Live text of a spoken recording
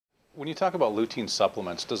When you talk about lutein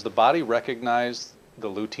supplements, does the body recognize the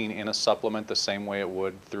lutein in a supplement the same way it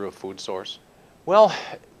would through a food source? Well,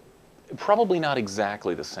 probably not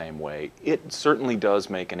exactly the same way. It certainly does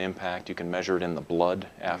make an impact. You can measure it in the blood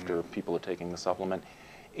after people are taking the supplement.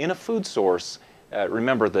 In a food source,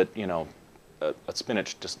 remember that, a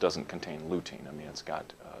spinach just doesn't contain lutein. I mean, it's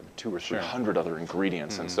got 200 or 300 other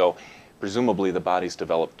ingredients, and so presumably the body's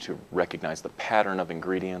developed to recognize the pattern of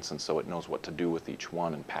ingredients, and so it knows what to do with each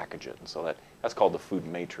one and package it, and so that's called the food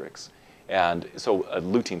matrix. And so a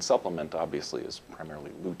lutein supplement obviously is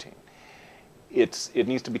primarily lutein. It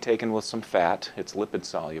needs to be taken with some fat. It's lipid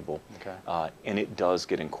soluble, and it does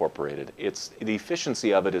get incorporated. The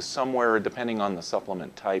efficiency of it is somewhere, depending on the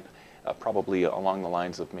supplement type, probably along the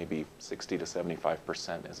lines of maybe 60 to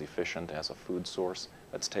 75% as efficient as a food source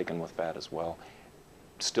that's taken with fat as well.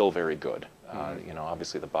 Still very good.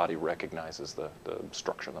 Obviously the body recognizes the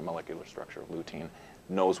structure, the molecular structure of lutein,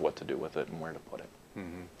 knows what to do with it and where to put it.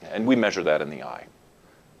 And we measure that in the eye.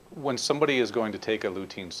 When somebody is going to take a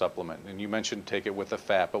lutein supplement, and you mentioned take it with the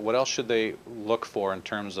fat, but what else should they look for in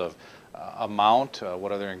terms of amount?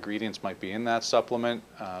 What other ingredients might be in that supplement?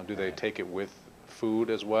 Do they take it with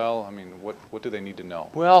food as well? I mean, what do they need to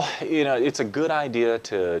know? Well, it's a good idea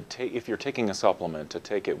to take, if you're taking a supplement, to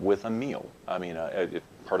take it with a meal. I mean,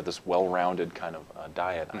 part of this well-rounded kind of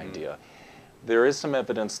diet idea. There is some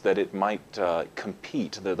evidence that it might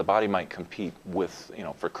compete, that the body might compete with,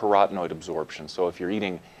 for carotenoid absorption. So if you're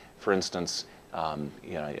eating, for instance,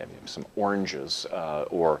 some oranges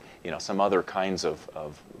or some other kinds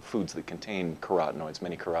of foods that contain carotenoids,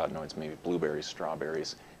 many carotenoids, maybe blueberries,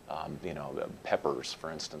 strawberries, peppers,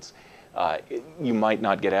 for instance, you might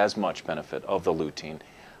not get as much benefit of the lutein.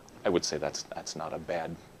 I would say that's not a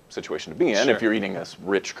bad situation to be in if you're eating this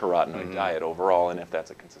rich carotenoid diet overall, and if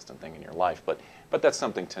that's a consistent thing in your life. But that's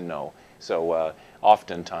something to know. So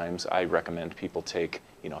oftentimes I recommend people take,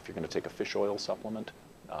 if you're going to take a fish oil supplement,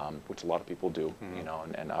 which a lot of people do,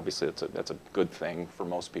 and obviously that's a good thing for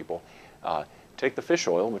most people. Take the fish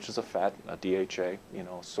oil, which is a fat, a DHA,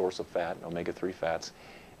 source of fat, omega-3 fats,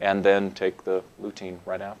 and then take the lutein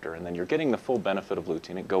right after. And then you're getting the full benefit of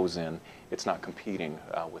lutein. It goes in. It's not competing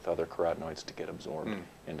with other carotenoids to get absorbed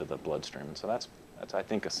into the bloodstream. And so that's, I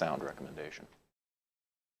think, a sound recommendation.